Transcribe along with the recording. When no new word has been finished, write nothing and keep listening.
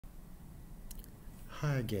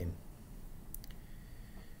Hi again.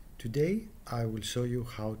 Today I will show you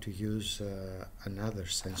how to use another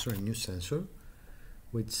sensor, a new sensor,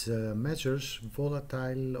 which measures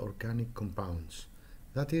volatile organic compounds.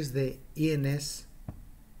 That is the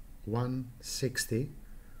ENS160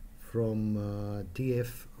 from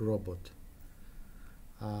DF Robot.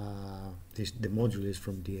 The module is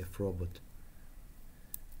from DF Robot.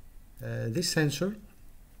 This sensor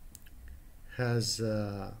has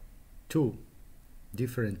two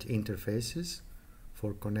different interfaces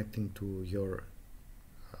for connecting to your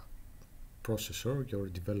processor, your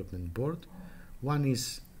development board. One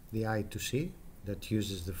is the I2C that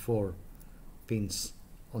uses the 4 pins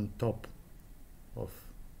on top of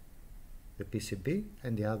the PCB,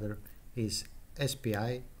 and the other is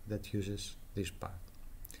SPI that uses this part.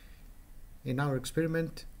 In our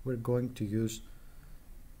experiment we're going to use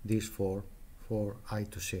these 4 for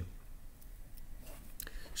I2C.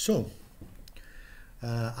 So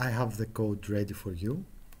I have the code ready for you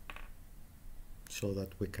so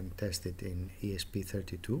that we can test it in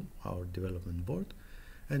ESP32, our development board.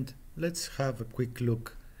 And let's have a quick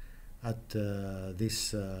look at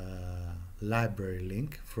this library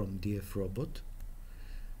link from DF Robot,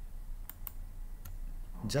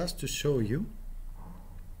 just to show you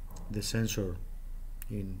the sensor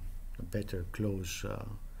in a better close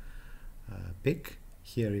pic.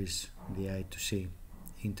 Here is the I2C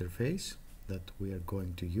interface that we are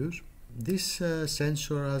going to use. This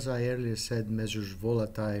sensor, as I earlier said, measures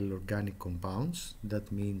volatile organic compounds.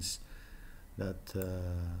 That means that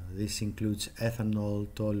this includes ethanol,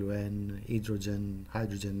 toluene,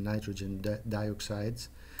 hydrogen, nitrogen dioxides,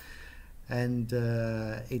 and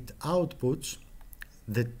it outputs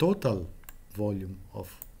the total volume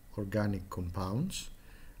of organic compounds,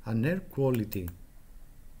 an air quality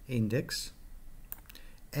index,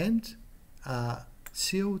 and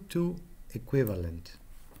CO2 equivalent.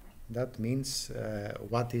 That means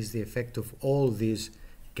what is the effect of all these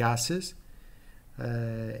gases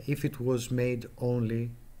if it was made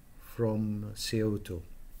only from CO2.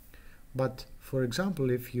 But for example,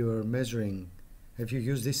 if you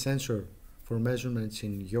use this sensor for measurements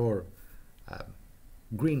in your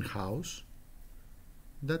greenhouse,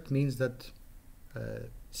 that means that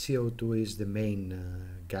CO2 is the main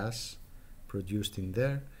gas produced in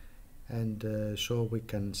there, and so we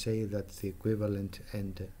can say that the equivalent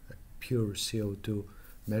and pure CO2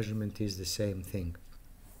 measurement is the same thing.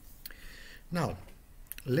 Now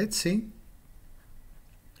let's see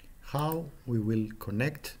how we will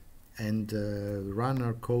connect and run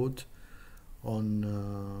our code on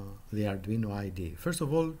the Arduino IDE. First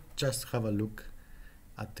of all, just have a look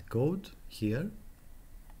at the code here.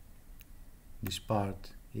 This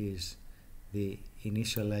part is the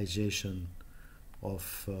initialization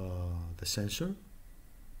of the sensor,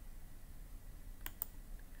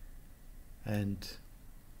 and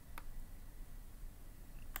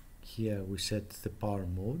here we set the power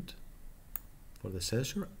mode for the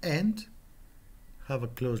sensor, and have a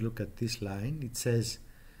close look at this line. It says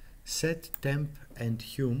set temp and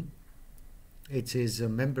hum. It is a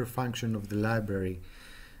member function of the library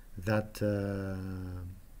that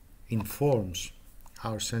informs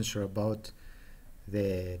our sensor about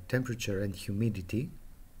the temperature and humidity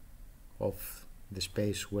of the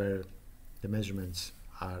space where the measurements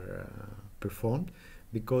are performed,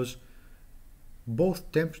 because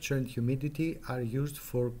both temperature and humidity are used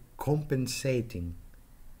for compensating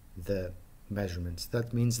the measurements.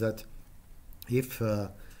 That means that if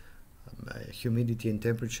humidity and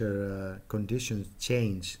temperature conditions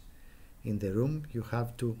change in the room, you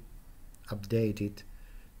have to update it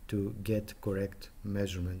to get correct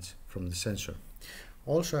measurements from the sensor.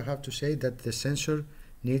 Also, I have to say that the sensor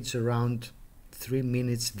needs around 3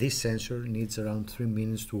 minutes. This sensor needs around 3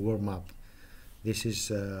 minutes to warm up. This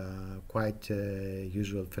is quite a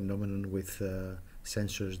usual phenomenon with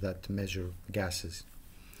sensors that measure gases.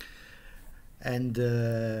 And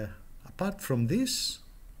apart from this,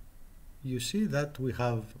 you see that we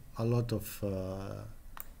have a lot of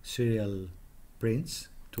serial prints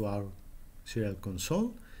to our serial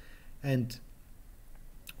console, and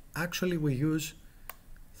actually we use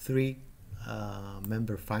 3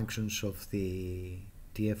 member functions of the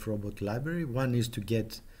DF Robot library. One is to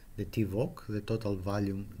get the TVOC, the total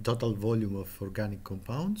volume of organic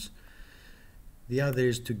compounds. The other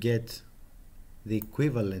is to get the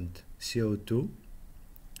equivalent CO2,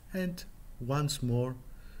 and once more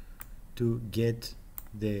to get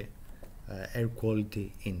the air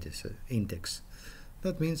quality index.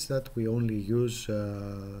 That means that we only use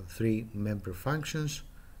 3 member functions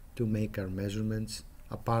to make our measurements,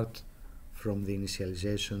 apart from the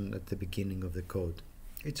initialization at the beginning of the code.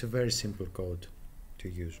 It's a very simple code to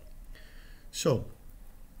use. So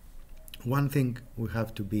one thing we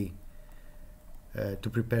have to be to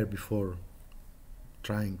prepare before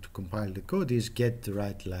trying to compile the code is get the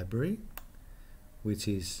right library, which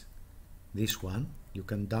is this one. You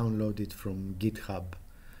can download it from GitHub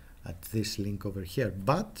at this link over here,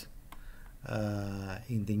 but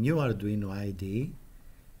in the new Arduino IDE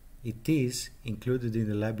it is included in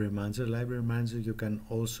the library manager. Library manager you can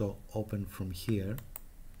also open from here.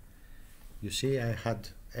 You see, I had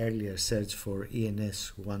earlier searched for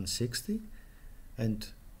ENS160, and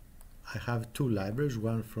I have two libraries,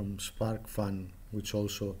 one from SparkFun, which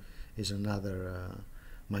also is another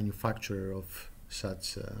manufacturer of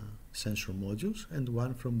such sensor modules, and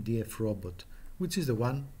one from DFRobot, which is the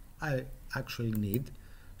one I actually need.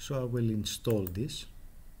 So I will install this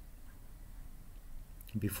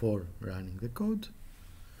before running the code,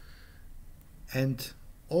 and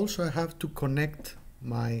also I have to connect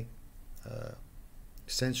my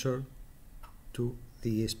sensor to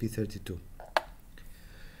the ESP32.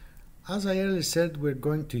 As I earlier said, we're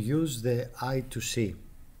going to use the I2C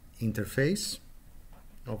interface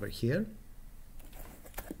over here,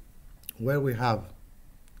 where we have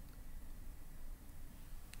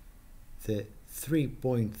the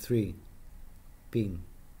 3.3 pin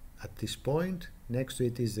at this point. Next to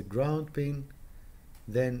it is the ground pin,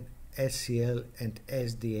 then SCL and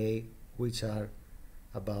SDA, which are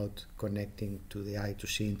about connecting to the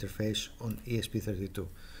I2C interface on ESP32.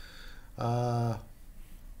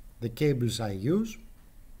 The cables I use,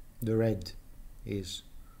 the red is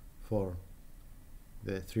for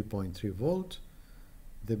the 3.3 volt,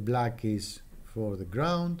 the black is for the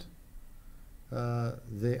ground,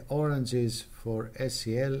 the orange is for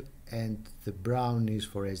SCL, and the brown is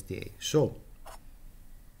for SDA. So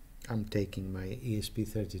I'm taking my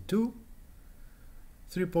ESP32,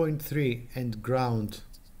 3.3 and ground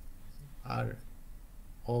are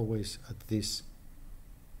always at this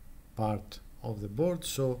part of the board,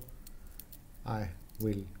 so I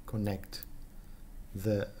will connect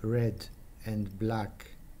the red and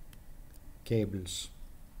black cables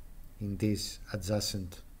in these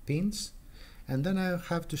adjacent pins, and then I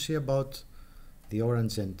have to see about the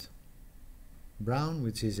orange and brown,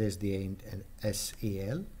 which is SDA and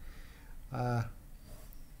SEL.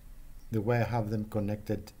 The way I have them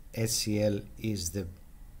connected, SCL is the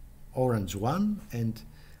orange one, and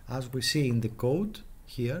as we see in the code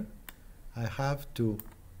here, I have to,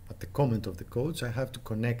 at the comment of the codes, I have to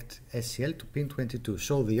connect SCL to pin 22.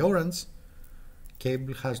 So the orange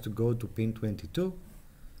cable has to go to pin 22.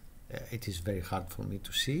 It is very hard for me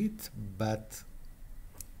to see it, but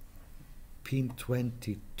pin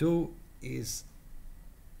 22 is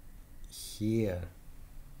here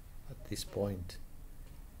at this point.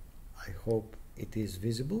 I hope it is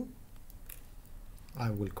visible. I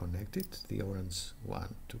will connect it, the orange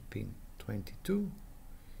one, to pin 22.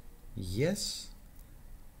 Yes.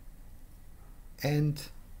 And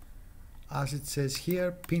as it says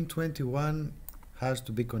here, pin 21 has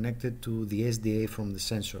to be connected to the SDA from the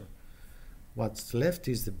sensor. What's left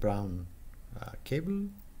is the brown cable,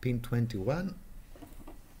 pin 21.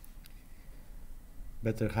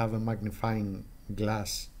 Better have a magnifying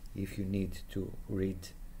glass if you need to read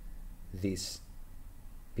these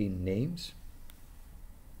pin names.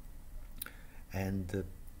 And the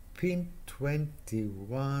pin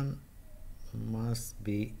 21 must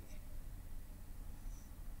be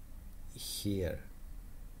here.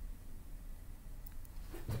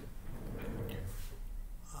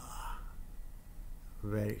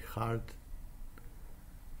 Very hard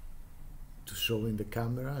to show in the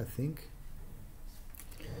camera, I think.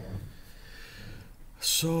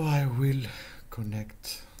 So I will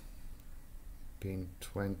connect pin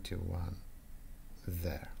 21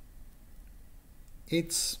 there.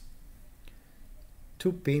 It's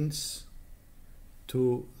two pins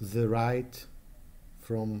to the right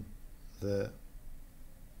from the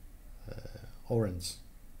orange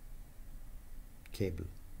cable.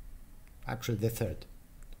 Actually the third.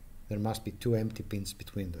 There must be two empty pins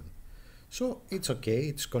between them. So it's okay,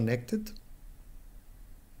 it's connected,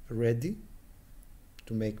 ready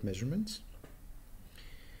to make measurements.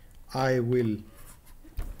 I will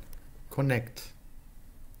connect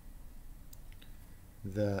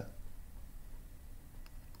the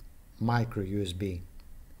micro USB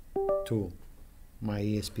to my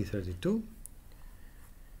ESP32,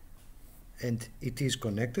 and it is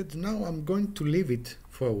connected. Now I'm going to leave it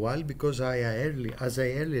for a while because as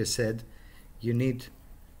I earlier said, you need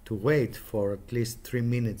to wait for at least 3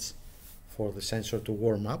 minutes for the sensor to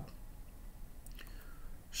warm up.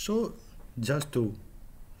 So just to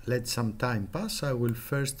let some time pass, I will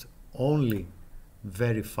first only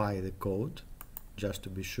verify the code just to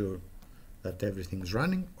be sure that everything's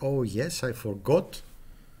running. Oh yes, I forgot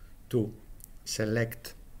to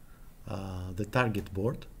select the target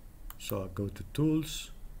board. So I go to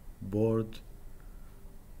Tools, Board,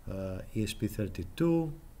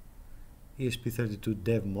 ESP32, ESP32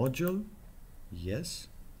 Dev Module, yes.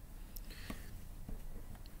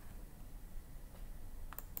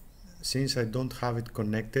 Since I don't have it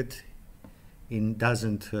connected, it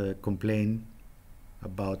doesn't complain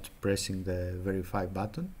about pressing the verify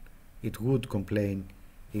button. It would complain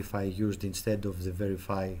if I used, instead of the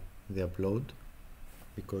verify, the upload,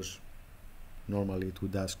 because normally it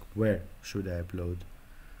would ask where should I upload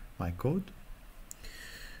my code.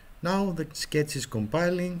 Now the sketch is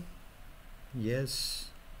compiling. Yes.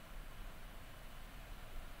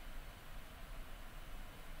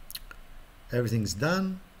 Everything's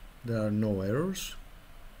done. There are no errors.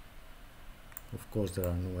 Of course there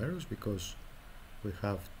are no errors because we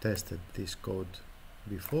have tested this code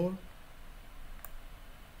before.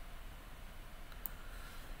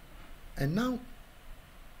 And now,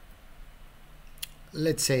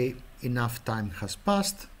 let's say enough time has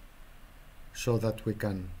passed so that we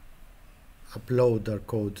can upload our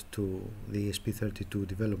code to the ESP32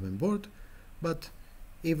 development board, but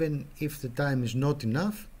even if the time is not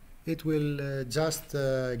enough, it will just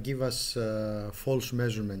give us false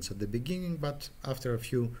measurements at the beginning, but after a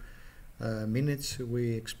few minutes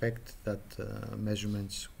we expect that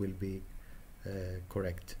measurements will be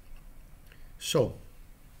correct. So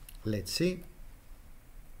let's see.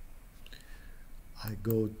 I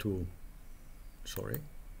go to,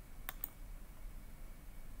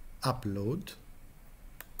 upload,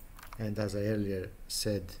 and as I earlier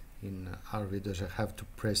said in our videos, I have to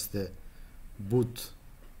press the boot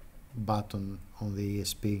button on the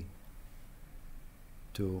ESP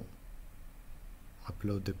to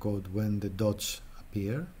upload the code when the dots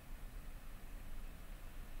appear.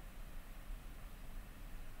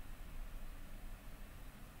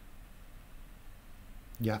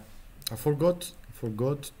 Yeah, I forgot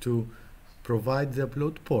to provide the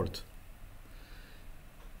upload port.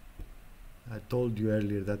 I told you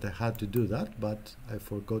earlier that I had to do that, but I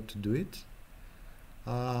forgot to do it.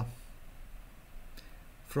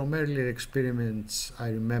 From earlier experiments, I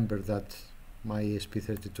remember that my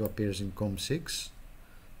ESP32 appears in COM6,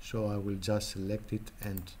 so I will just select it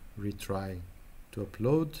and retry to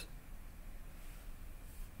upload.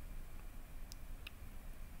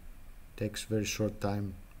 Takes very short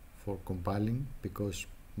time for compiling because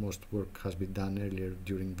most work has been done earlier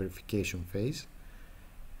during verification phase.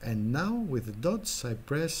 And now with the dots I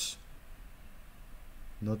press,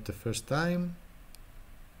 not the first time,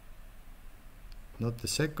 not the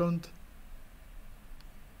second.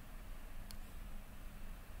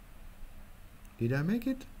 Did I make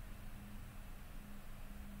it?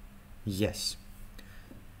 Yes.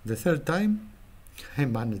 The third time I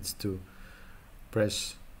managed to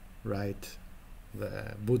press right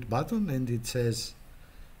the boot button and it says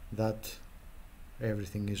that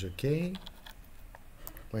everything is okay.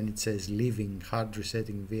 When it says leaving hard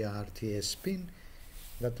resetting via RTS spin,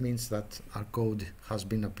 that means that our code has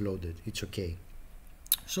been uploaded. It's okay.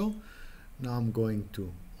 So now I'm going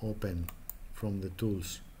to open from the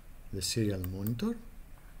tools the serial monitor.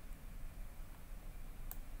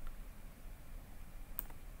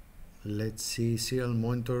 Let's see, serial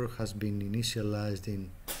monitor has been initialized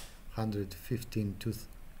in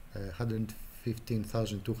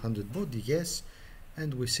 115,200 baud, yes,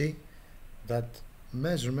 and we see that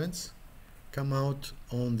measurements come out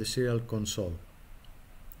on the serial console.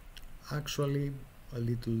 Actually a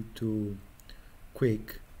little too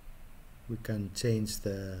quick. We can change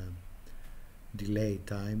the delay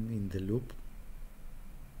time in the loop.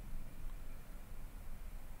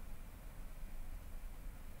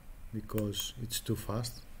 Because it's too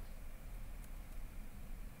fast.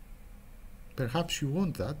 Perhaps you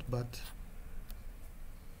want that, but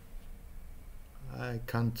I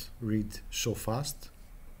can't read so fast.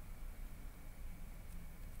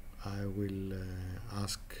 I will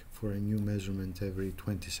ask for a new measurement every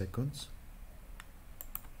 20 seconds.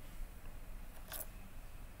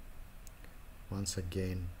 Once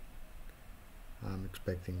again, I'm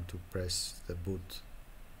expecting to press the boot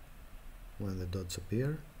when the dots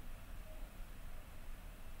appear.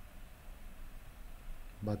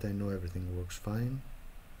 But I know everything works fine.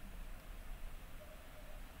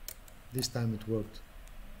 This time it worked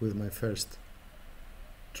with my first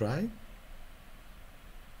try.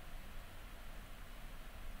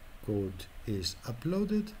 Code is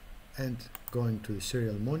uploaded and going to the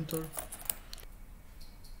serial monitor.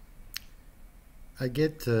 I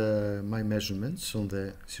get my measurements on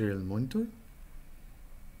the serial monitor.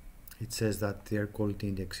 it says that the air quality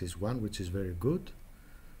index is 1, which is very good.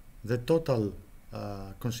 The total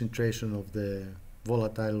concentration of the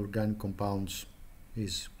volatile organic compounds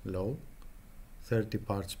is low, 30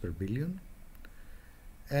 parts per billion.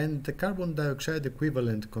 And the carbon dioxide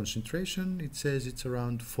equivalent concentration, it says it's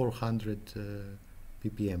around 400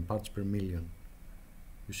 ppm, parts per million.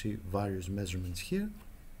 You see various measurements here.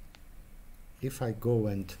 If I go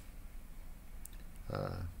and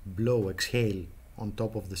exhale on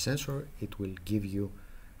top of the sensor, it will give you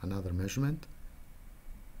another measurement.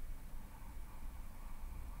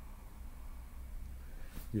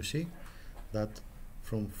 You see that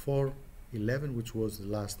from 411, which was the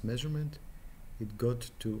last measurement, it got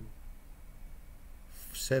to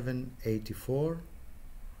 784.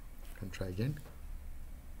 I can try again.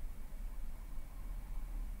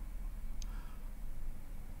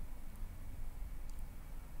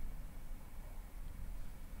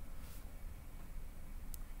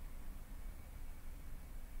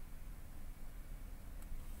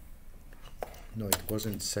 No, it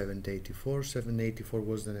wasn't 784. 784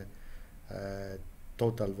 was the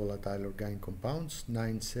total volatile organic compounds.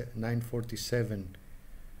 947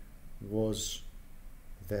 was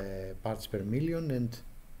the parts per million, and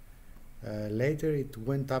later it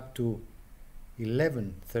went up to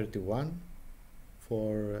 1131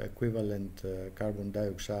 for equivalent carbon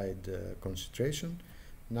dioxide concentration.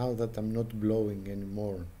 Now that I'm not blowing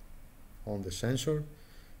anymore on the sensor,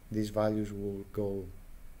 these values will go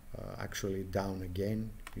actually down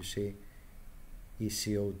again. You see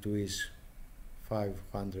eCO2 is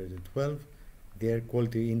 512. The air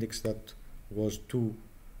quality index that was too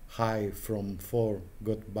high from 4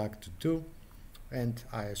 got back to 2, and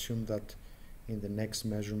I assume that in the next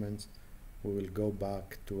measurements we will go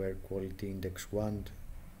back to air quality index 1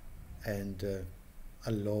 and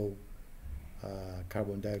a low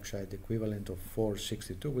carbon dioxide equivalent of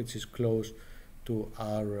 462, which is close to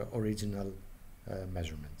our original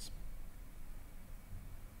measurements.